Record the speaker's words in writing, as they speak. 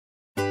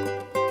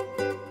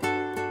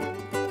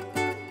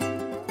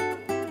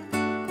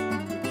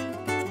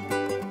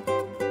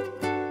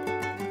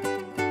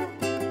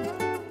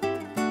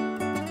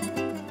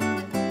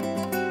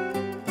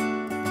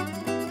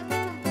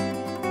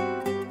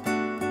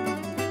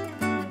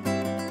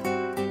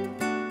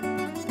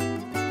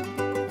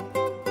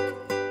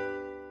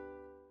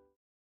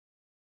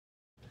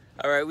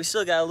All right, we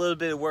still got a little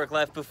bit of work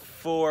left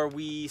before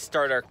we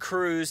start our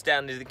cruise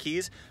down to the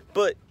Keys,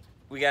 but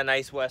we got a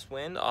nice west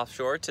wind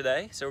offshore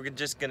today, so we're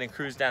just gonna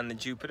cruise down to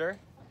Jupiter.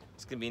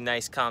 It's gonna be a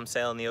nice calm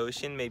sail in the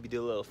ocean, maybe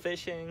do a little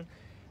fishing,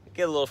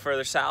 get a little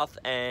further south,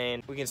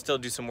 and we can still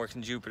do some work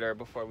in Jupiter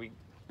before we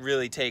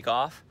really take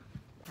off.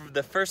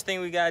 The first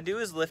thing we gotta do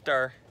is lift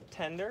our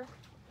tender,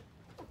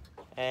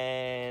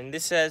 and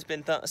this has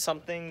been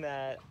something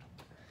that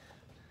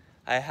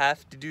I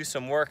have to do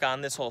some work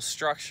on, this whole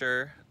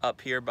structure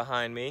up here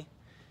behind me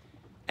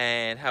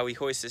and how we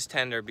hoist this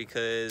tender,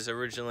 because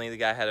originally the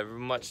guy had a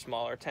much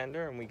smaller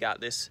tender and we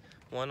got this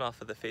one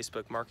off of the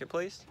Facebook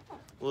marketplace.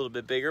 A little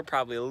bit bigger,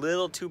 probably a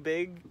little too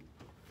big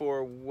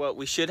for what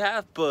we should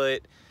have,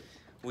 but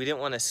we didn't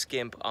want to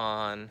skimp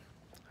on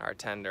our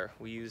tender.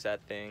 We use that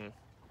thing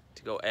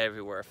to go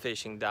everywhere,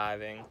 fishing,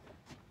 diving.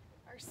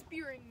 Our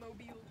spearing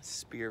mobile.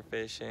 Spear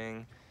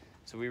fishing.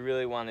 So we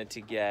really wanted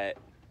to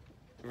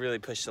really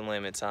push the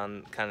limits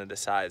on kind of the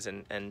size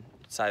and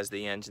size of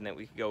the engine that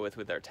we could go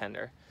with our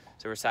tender.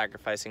 So we're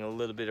sacrificing a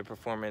little bit of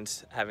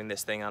performance having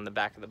this thing on the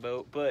back of the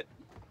boat, but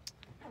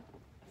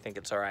I think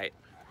it's all right.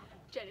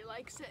 Jenny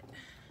likes it.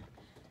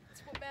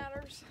 That's what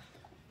matters.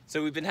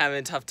 So we've been having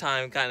a tough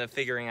time kind of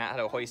figuring out how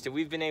to hoist it.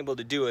 We've been able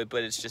to do it,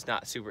 but it's just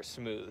not super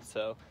smooth.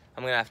 So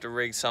I'm gonna have to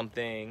rig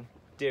something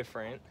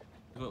different.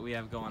 What we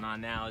have going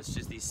on now is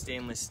just these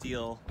stainless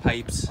steel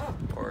pipes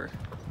or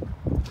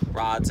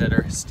rods that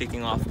are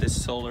sticking off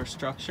this solar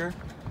structure.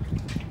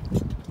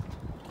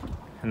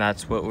 And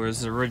that's what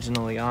was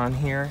originally on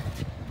here.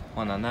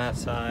 One on that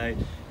side,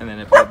 and then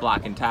I put a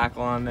block and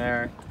tackle on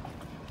there.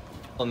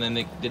 And then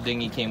the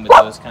dinghy came with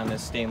those kind of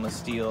stainless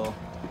steel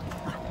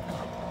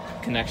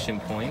connection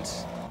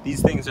points.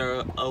 These things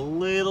are a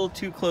little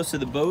too close to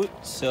the boat,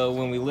 so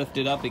when we lift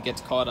it up, it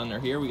gets caught under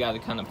here. We got to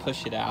kind of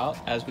push it out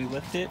as we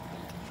lift it.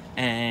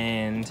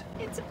 And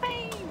it's a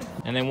pain.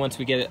 And then once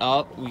we get it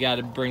up, we got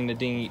to bring the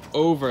dinghy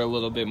over a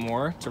little bit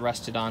more to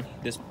rest it on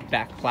this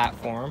back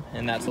platform,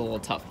 and that's a little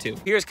tough too.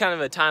 Here's kind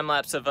of a time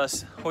lapse of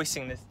us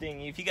hoisting this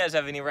dinghy. If you guys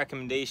have any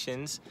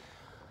recommendations,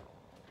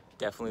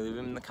 definitely leave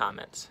them in the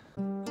comments.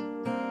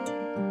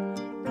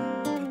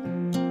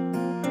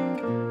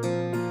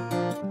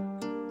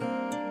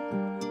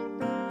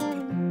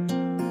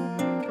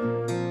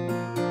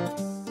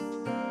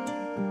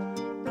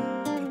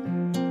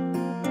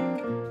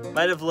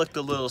 Might have looked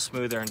a little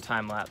smoother in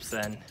time lapse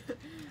than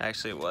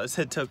actually it was.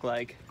 It took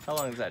like, how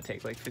long does that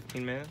take? Like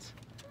 15 minutes?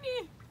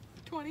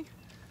 20.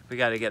 We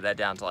got to get that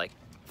down to like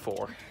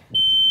 4.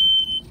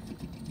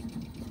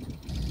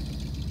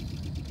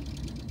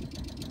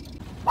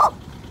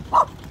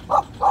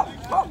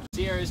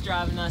 Sierra's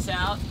driving us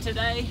out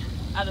today,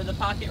 out of the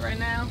pocket right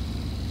now.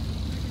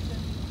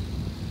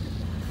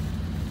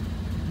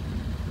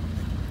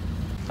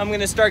 I'm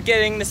gonna start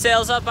getting the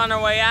sails up on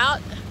our way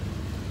out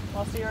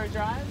while Sierra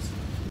drives.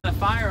 A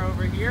fire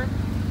over here,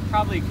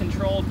 probably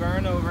controlled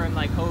burn over in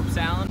like Hope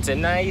Sound. It's a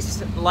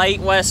nice light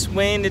west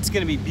wind. It's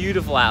gonna be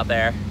beautiful out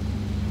there.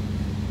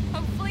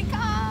 Hopefully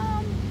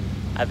calm.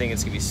 I think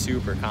it's gonna be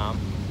super calm.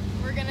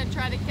 We're gonna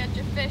try to catch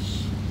a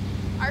fish.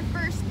 Our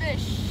first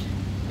fish,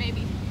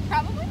 maybe.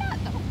 Probably not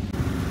though.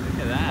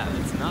 Look at that,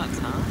 it's nuts,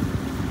 huh?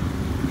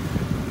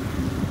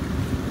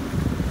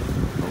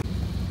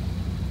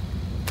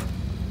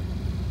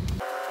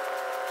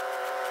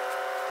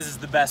 This is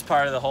the best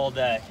part of the whole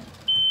day.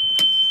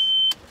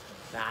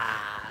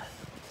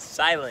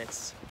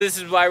 Silence. This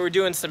is why we're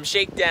doing some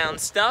shakedown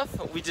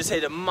stuff. We just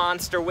hit a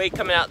monster wake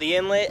coming out the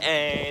inlet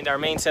and our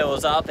mainsail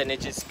was up and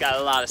it just got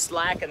a lot of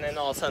slack and then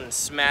all of a sudden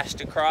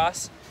smashed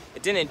across.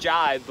 It didn't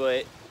jibe,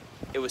 but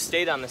it was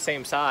stayed on the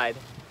same side,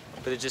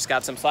 but it just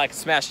got some slack and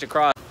smashed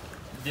across.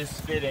 This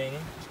fitting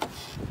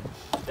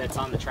that's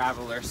on the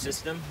Traveler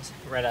system is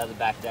right out of the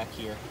back deck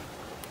here.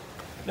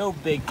 No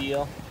big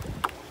deal.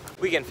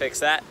 We can fix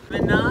that. The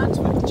knots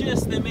with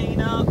just the main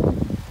up.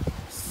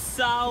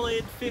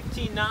 Solid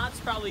 15 knots,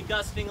 probably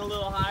gusting a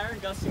little higher,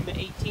 gusting to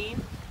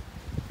 18.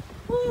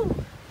 Woo!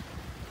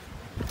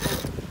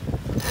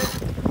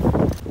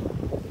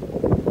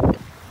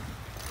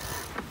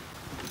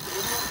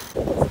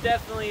 It's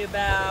definitely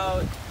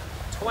about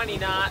 20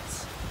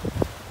 knots.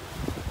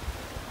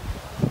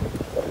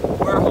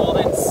 We're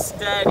holding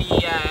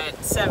steady at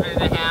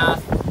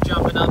 7.5,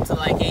 jumping up to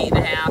like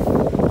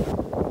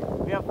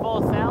 8.5. We have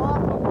full sail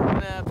up, but we're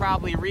gonna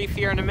probably reef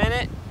here in a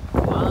minute.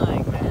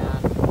 Flying, man.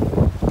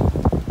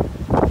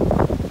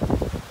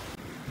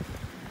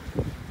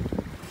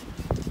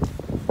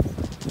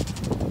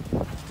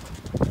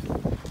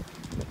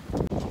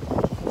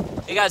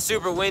 It got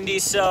super windy,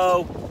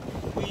 so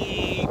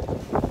we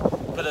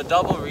put a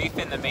double reef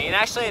in the main.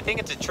 Actually, I think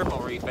it's a triple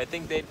reef. I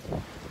think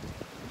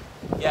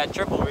yeah,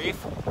 triple reef.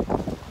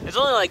 It's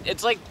only like,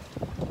 it's like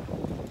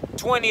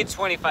 20 to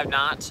 25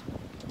 knots.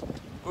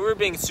 We were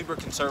being super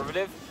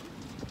conservative.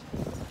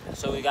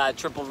 So we got a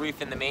triple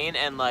reef in the main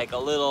and like a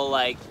little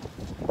like,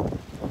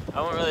 I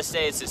won't really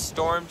say it's a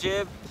storm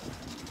jib.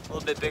 A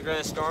little bit bigger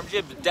than a storm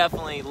jib, but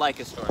definitely like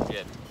a storm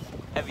jib.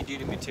 Heavy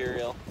duty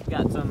material.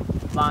 Got some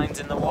lines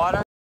in the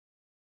water.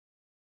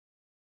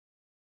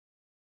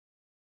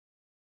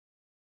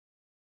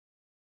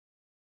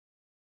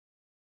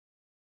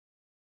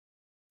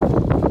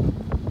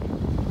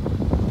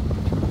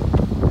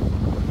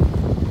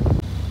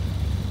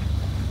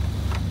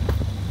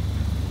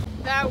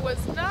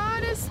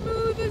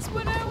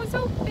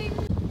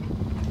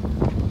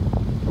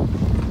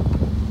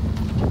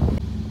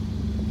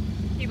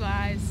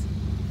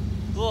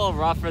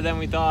 rougher than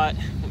we thought.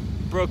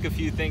 Broke a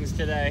few things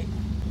today.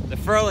 The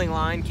furling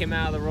line came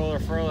out of the roller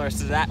furler,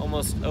 so that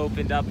almost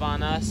opened up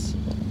on us.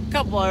 A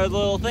couple other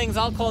little things.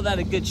 I'll call that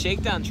a good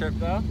shakedown trip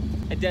though.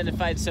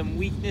 Identified some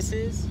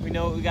weaknesses. We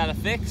know what we gotta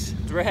fix.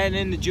 So we're heading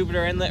into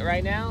Jupiter Inlet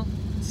right now.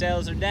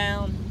 Sails are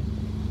down.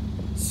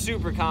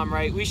 Super calm,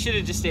 right? We should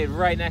have just stayed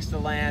right next to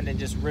land and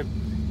just ripped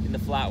in the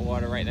flat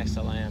water right next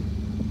to land.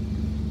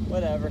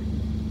 Whatever.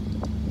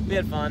 We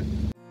had fun.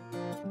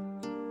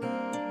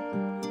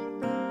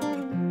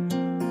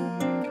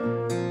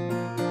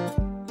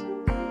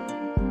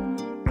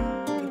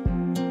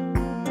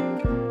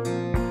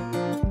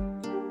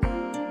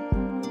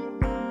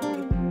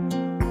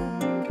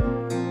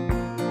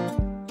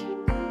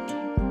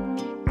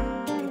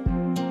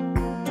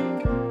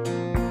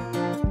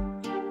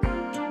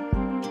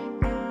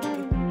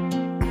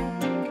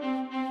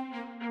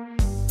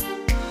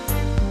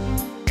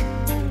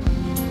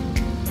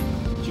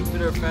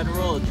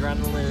 Federal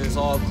adrenaline is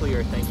all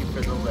clear. Thank you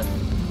for the lift.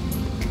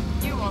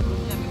 You're welcome.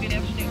 Have a good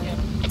afternoon.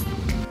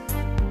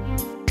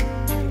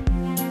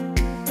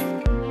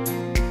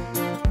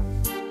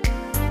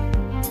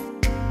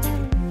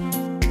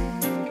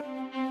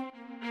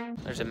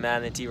 There's a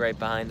manatee right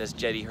behind us.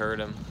 Jetty heard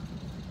him,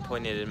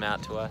 pointed him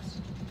out to us.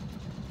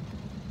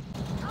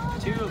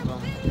 Two of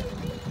them.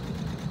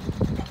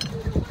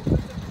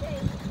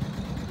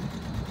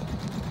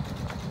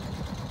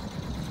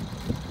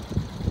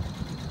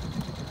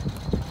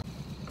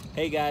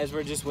 Hey guys,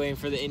 we're just waiting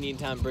for the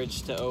Indiantown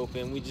Bridge to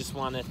open. We just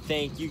want to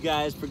thank you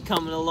guys for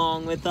coming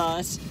along with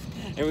us,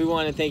 and we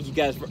want to thank you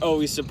guys for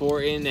always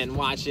supporting and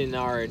watching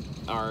our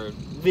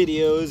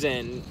videos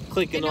and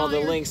clicking all the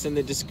links in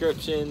the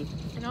description.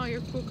 And all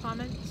your cool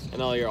comments.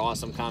 And all your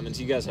awesome comments.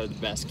 You guys are the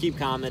best. Keep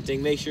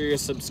commenting. Make sure you're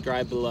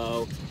subscribed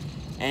below.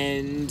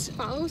 And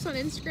follow us on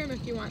Instagram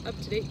if you want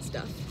up-to-date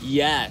stuff.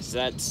 Yes,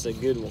 that's a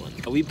good one.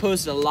 We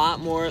post a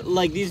lot more.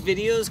 Like, these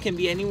videos can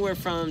be anywhere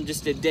from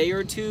just a day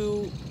or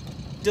two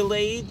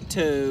delayed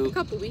to a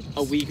couple weeks,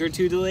 a week or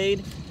two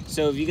delayed.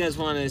 So if you guys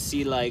want to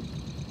see like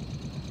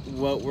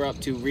what we're up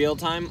to real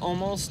time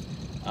almost,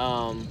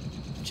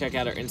 check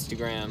out our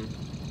Instagram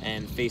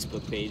and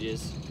Facebook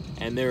pages,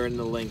 and they're in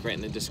the link right in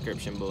the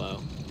description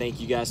below. Thank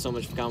you guys so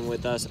much for coming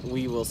with us.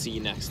 We will see you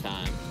next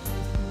time.